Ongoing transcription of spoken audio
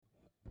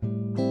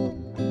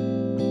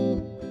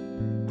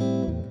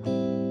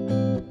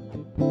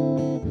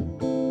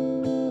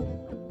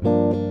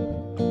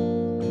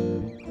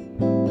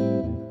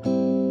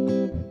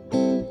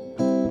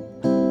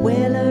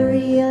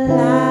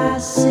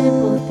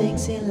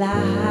things in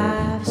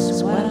life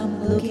is what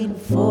I'm looking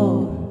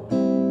for.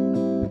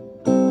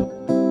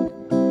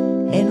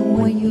 And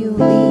when you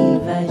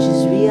leave, I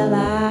just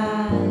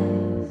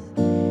realize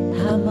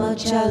how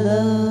much I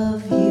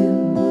love you.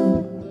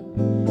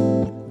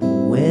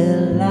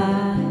 Well,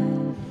 I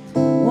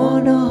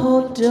wanna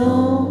hold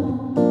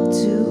on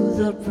to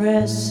the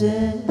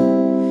present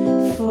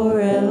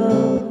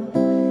forever.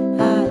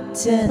 I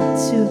tend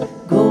to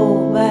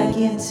go back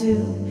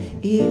into,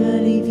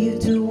 even if you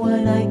do,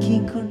 when I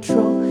can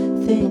control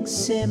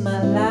things in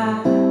my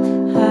life.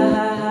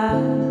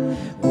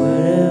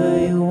 Wherever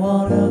you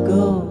wanna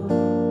go,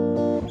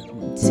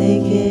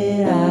 take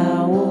it,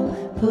 I will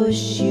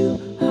push you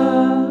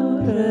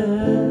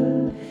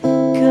harder.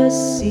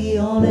 'Cause the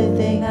only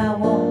thing I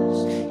want's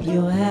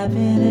your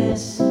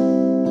happiness.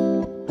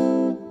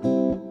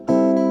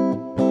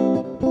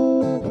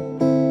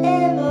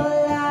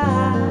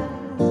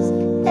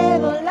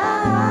 Ever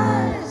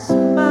lies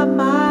in my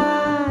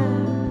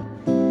mind.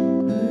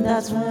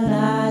 That's when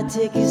I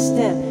take a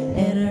step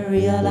and I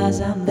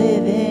realize I'm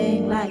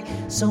living like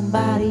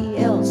somebody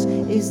else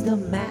is the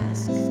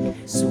mask.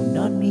 So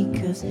not me,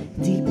 'cause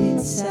deep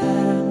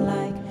inside I'm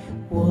like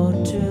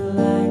water,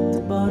 like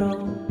the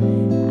bottle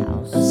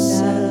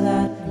outside of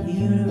that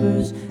universe.